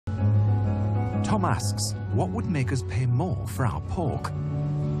Tom asks, what would make us pay more for our pork?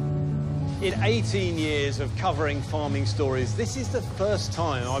 In 18 years of covering farming stories, this is the first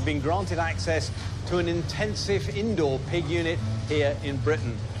time I've been granted access to an intensive indoor pig unit here in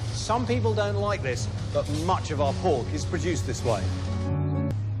Britain. Some people don't like this, but much of our pork is produced this way.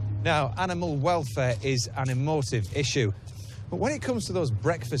 Now, animal welfare is an emotive issue. But when it comes to those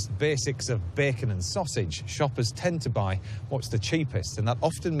breakfast basics of bacon and sausage, shoppers tend to buy what's the cheapest, and that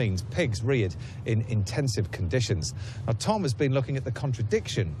often means pigs reared in intensive conditions. Now, Tom has been looking at the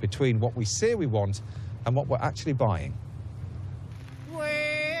contradiction between what we say we want and what we're actually buying. Well,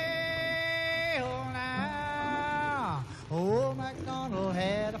 now, old MacDonald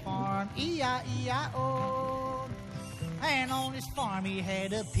had a farm, E-I-E-I-O. And on his farm he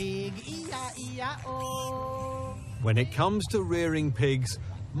had a pig, E-I-E-I-O. When it comes to rearing pigs,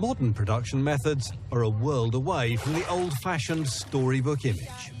 modern production methods are a world away from the old-fashioned storybook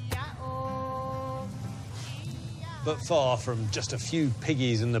image. But far from just a few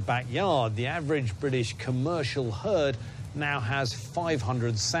piggies in the backyard, the average British commercial herd now has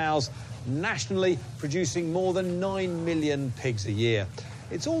 500 sows, nationally producing more than 9 million pigs a year.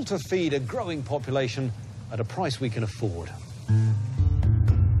 It's all to feed a growing population at a price we can afford.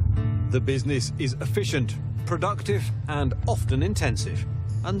 The business is efficient, productive and often intensive,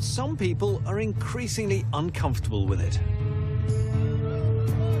 and some people are increasingly uncomfortable with it.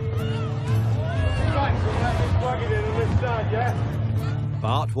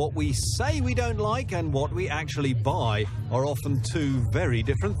 But what we say we don't like and what we actually buy are often two very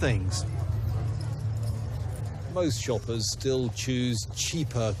different things. Most shoppers still choose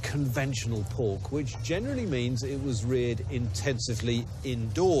cheaper, conventional pork, which generally means it was reared intensively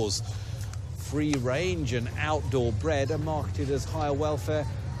indoors. Free-range and outdoor bred are marketed as higher welfare,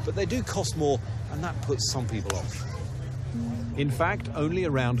 but they do cost more, and that puts some people off. In fact, only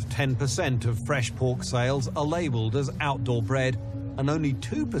around 10% of fresh pork sales are labelled as outdoor bred, and only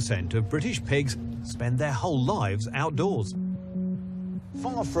 2% of British pigs spend their whole lives outdoors.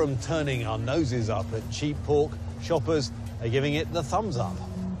 Far from turning our noses up at cheap pork, shoppers are giving it the thumbs up.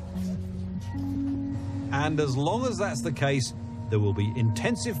 And as long as that's the case, there will be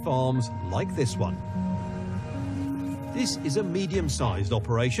intensive farms like this one. This is a medium-sized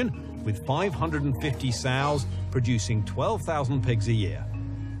operation with 550 sows producing 12,000 pigs a year.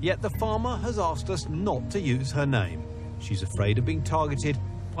 Yet the farmer has asked us not to use her name. She's afraid of being targeted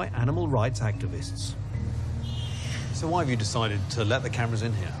by animal rights activists. So why have you decided to let the cameras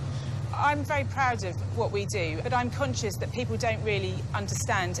in here? I'm very proud of what we do, but I'm conscious that people don't really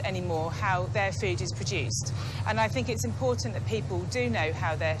understand anymore how their food is produced. And I think it's important that people do know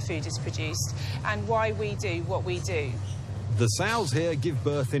how their food is produced and why we do what we do. The sows here give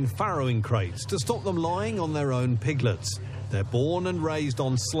birth in farrowing crates to stop them lying on their own piglets. They're born and raised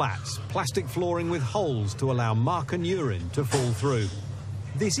on slats, plastic flooring with holes to allow muck and urine to fall through.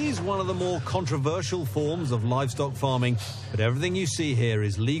 This is one of the more controversial forms of livestock farming, but everything you see here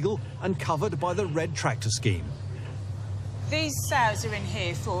is legal and covered by the Red Tractor scheme. These sows are in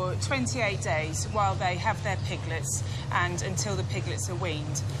here for 28 days while they have their piglets and until the piglets are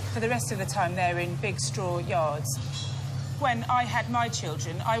weaned. For the rest of the time, they're in big straw yards. When I had my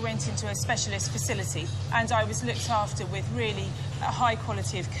children, I went into a specialist facility and I was looked after with really a high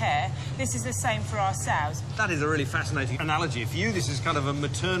quality of care. This is the same for our sows. That is a really fascinating analogy. For you, this is kind of a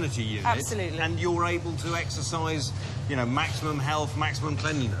maternity unit. Absolutely. And you're able to exercise, you know, maximum health, maximum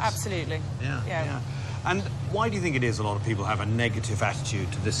cleanliness. Absolutely. Yeah. And why do you think it is a lot of people have a negative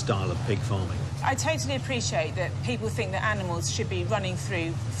attitude to this style of pig farming? I totally appreciate that people think that animals should be running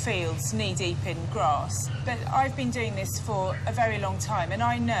through fields knee-deep in grass. But I've been doing this for a very long time, and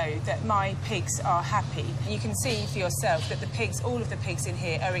I know that my pigs are happy. You can see for yourself that the pigs, all of the pigs in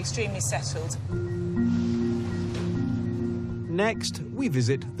here, are extremely settled. Next, we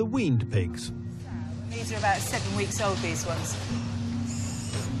visit the weaned pigs. These are about 7 weeks old, these ones.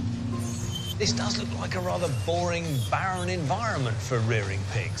 This does look like a rather boring, barren environment for rearing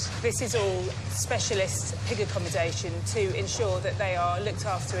pigs. This is all specialist pig accommodation to ensure that they are looked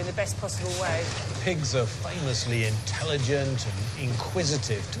after in the best possible way. Pigs are famously intelligent and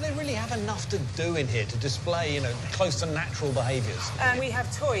inquisitive. Do they really have enough to do in here to display, you know, close to natural behaviours? And we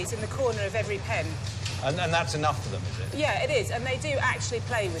have toys in the corner of every pen. And that's enough for them, is it? Yeah, it is, and they do actually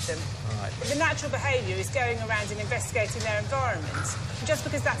play with them. Right. The natural behaviour is going around and investigating their environment. Just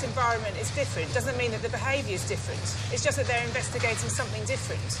because that environment is different doesn't mean that the behaviour is different. It's just that they're investigating something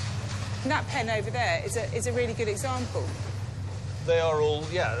different. And that pen over there is a really good example. They are all,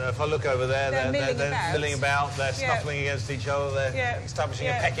 yeah, if I look over there, they're milling about, they're Yeah. snuffling against each other, they're establishing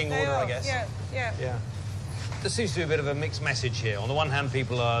a pecking order, I guess. Yeah. There seems to be a bit of a mixed message here. On the one hand,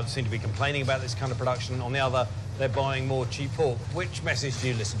 people seem to be complaining about this kind of production. On the other, they're buying more cheap pork. Which message do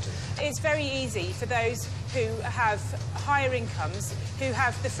you listen to? It's very easy for those who have higher incomes, who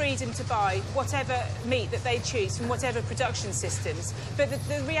have the freedom to buy whatever meat that they choose from whatever production systems. But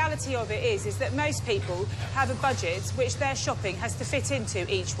the reality of it is that most people have a budget which their shopping has to fit into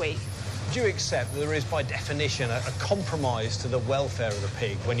each week. Do you accept that there is, by definition, a compromise to the welfare of the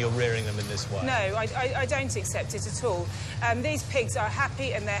pig when you're rearing them in this way? No, I don't accept it at all. These pigs are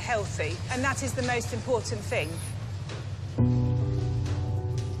happy and they're healthy, and that is the most important thing.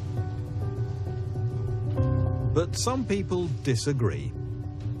 But some people disagree.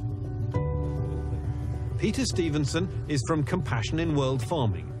 Peter Stevenson is from Compassion in World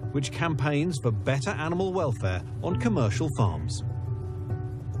Farming, which campaigns for better animal welfare on commercial farms.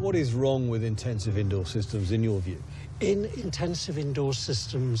 What is wrong with intensive indoor systems, in your view? In intensive indoor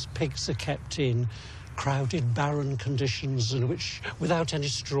systems, pigs are kept in crowded, barren conditions in which, without any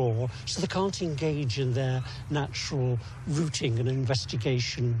straw, so they can't engage in their natural rooting and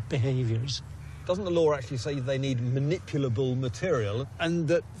investigation behaviours. Doesn't the law actually say they need manipulable material and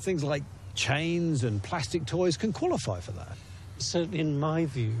that things like chains and plastic toys can qualify for that? Certainly, in my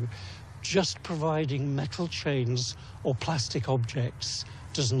view, just providing metal chains or plastic objects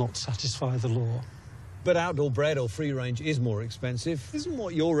does not satisfy the law. But outdoor bred or free range is more expensive. Isn't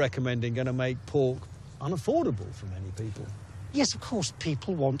what you're recommending going to make pork unaffordable for many people? Yes, of course,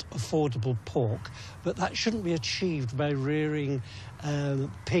 people want affordable pork, but that shouldn't be achieved by rearing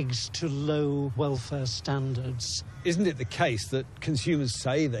pigs to low welfare standards. Isn't it the case that consumers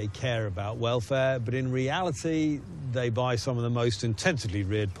say they care about welfare, but in reality, they buy some of the most intensively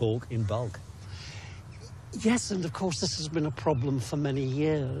reared pork in bulk? Yes, and of course this has been a problem for many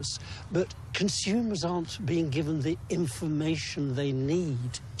years, but consumers aren't being given the information they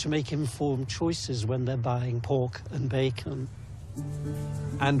need to make informed choices when they're buying pork and bacon.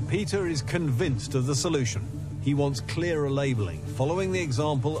 And Peter is convinced of the solution. He wants clearer labelling, following the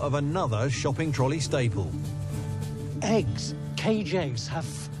example of another shopping trolley staple. Eggs. Cage eggs have,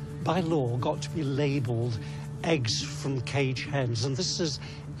 by law, got to be labelled eggs from cage hens, and this has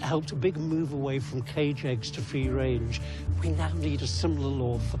helped a big move away from cage eggs to free range. We now need a similar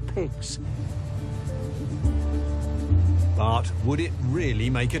law for pigs. But would it really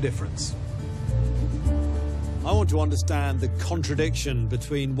make a difference? I want to understand the contradiction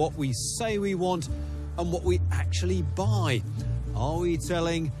between what we say we want and what we actually buy. Are we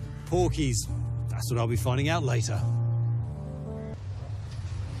telling Porkies? That's what I'll be finding out later.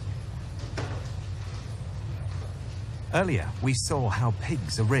 Earlier, we saw how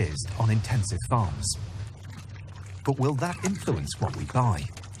pigs are raised on intensive farms. But will that influence what we buy?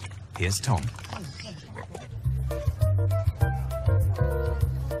 Here's Tom.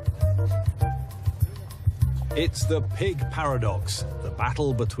 It's the pig paradox, the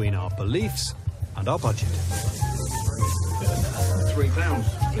battle between our beliefs and our budget.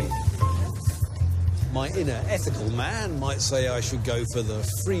 £3, please. My inner ethical man might say I should go for the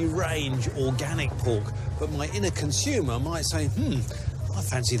free-range organic pork, but my inner consumer might say, I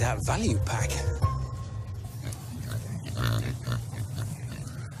fancy that value pack.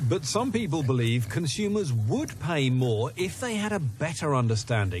 But some people believe consumers would pay more if they had a better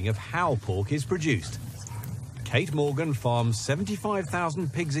understanding of how pork is produced. Kate Morgan farms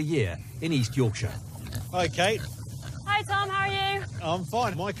 75,000 pigs a year in East Yorkshire. Hi, Kate. Hi, Tom. How are you? I'm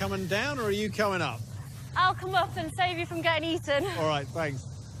fine. Am I coming down or are you coming up? I'll come up and save you from getting eaten. All right, thanks.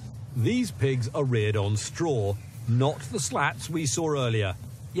 These pigs are reared on straw, not the slats we saw earlier.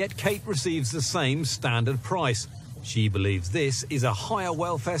 Yet Kate receives the same standard price. She believes this is a higher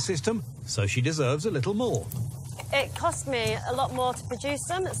welfare system, so she deserves a little more. It cost me a lot more to produce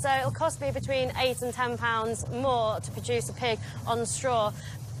them, so it'll cost me between £8 and £10 more to produce a pig on straw.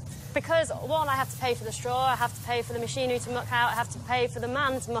 Because, one, I have to pay for the straw, I have to pay for the machinery to muck out, I have to pay for the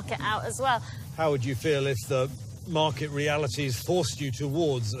man to muck it out as well. How would you feel if the market realities forced you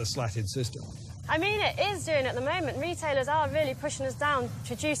towards a slatted system? I mean, it is doing at the moment. Retailers are really pushing us down,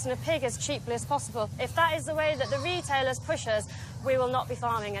 producing a pig as cheaply as possible. If that is the way that the retailers push us, we will not be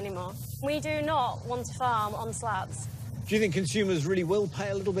farming anymore. We do not want to farm on slats. Do you think consumers really will pay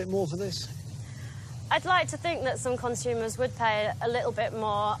a little bit more for this? I'd like to think that some consumers would pay a little bit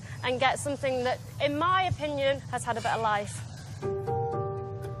more and get something that, in my opinion, has had a better life.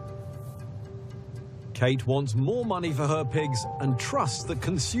 Kate wants more money for her pigs and trusts that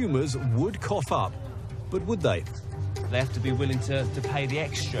consumers would cough up. But would they? They have to be willing to pay the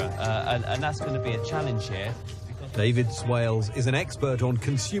extra, and that's going to be a challenge here. David Swales is an expert on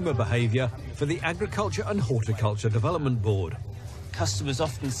consumer behaviour for the Agriculture and Horticulture Development Board. Customers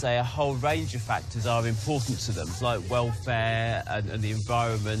often say a whole range of factors are important to them, like welfare and the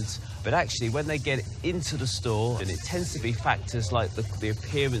environment. But actually, when they get into the store, and it tends to be factors like the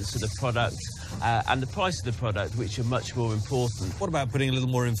appearance of the product and the price of the product, which are much more important. What about putting a little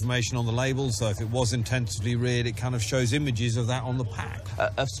more information on the label? So if it was intensively reared, it kind of shows images of that on the pack.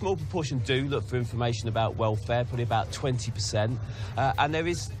 A small proportion do look for information about welfare, probably about 20%. And there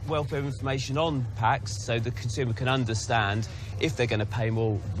is welfare information on packs, so the consumer can understand if they're going to pay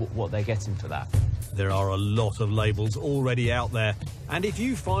more, what they're getting for that. There are a lot of labels already out there, and if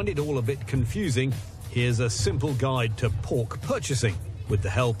you find it all a bit confusing, here's a simple guide to pork purchasing with the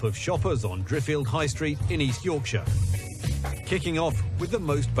help of shoppers on Driffield High Street in East Yorkshire. Kicking off with the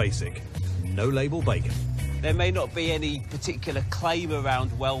most basic, no-label bacon. There may not be any particular claim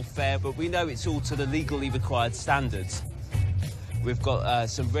around welfare, but we know it's all to the legally required standards. We've got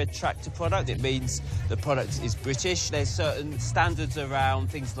some red tractor product. It means the product is British. There's certain standards around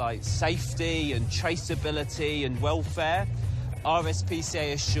things like safety and traceability and welfare.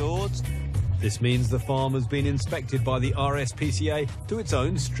 RSPCA assured. This means the farm has been inspected by the RSPCA to its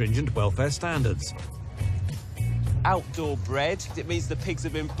own stringent welfare standards. Outdoor bred. It means the pigs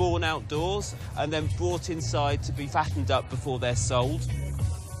have been born outdoors and then brought inside to be fattened up before they're sold.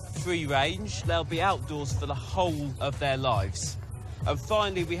 Free range. They'll be outdoors for the whole of their lives. And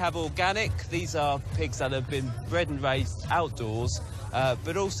finally, we have organic. These are pigs that have been bred and raised outdoors,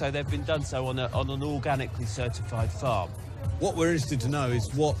 but also they've been done so on an organically certified farm. What we're interested to know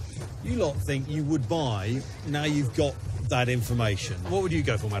is what you lot think you would buy now you've got that information. What would you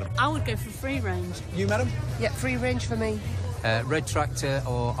go for, madam? I would go for free range. You, madam? Yeah, free range for me. Red tractor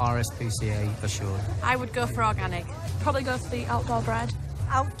or RSPCA assured. I would go for organic. Probably go for the outdoor bred.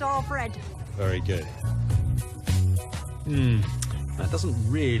 Outdoor bred. Very good. That doesn't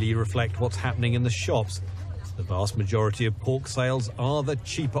really reflect what's happening in the shops. The vast majority of pork sales are the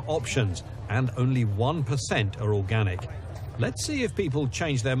cheaper options, and only 1% are organic. Let's see if people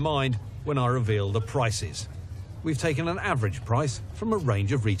change their mind when I reveal the prices. We've taken an average price from a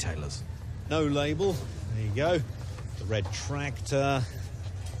range of retailers. No label. There you go. The red tractor,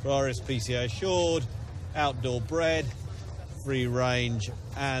 RSPCA assured, outdoor bred, free range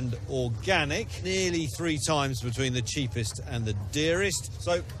and organic, nearly 3 times between the cheapest and the dearest.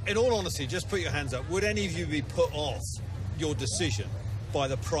 So, in all honesty, just put your hands up. Would any of you be put off your decision by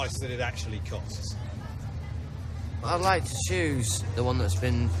the price that it actually costs? I'd like to choose the one that's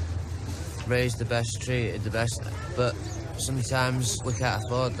been raised the best, treated the best, but sometimes we can't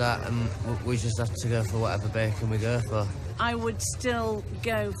afford that and we just have to go for whatever bacon we go for. I would still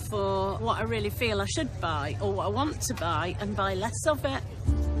go for what I really feel I should buy or what I want to buy and buy less of it.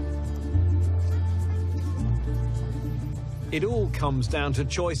 It all comes down to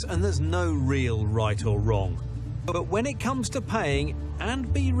choice and there's no real right or wrong. But when it comes to paying,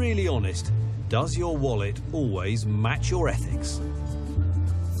 and be really honest, does your wallet always match your ethics?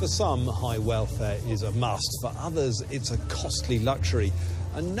 For some, high welfare is a must. For others, it's a costly luxury.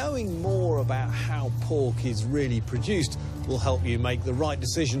 And knowing more about how pork is really produced will help you make the right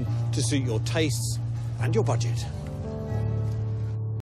decision to suit your tastes and your budget.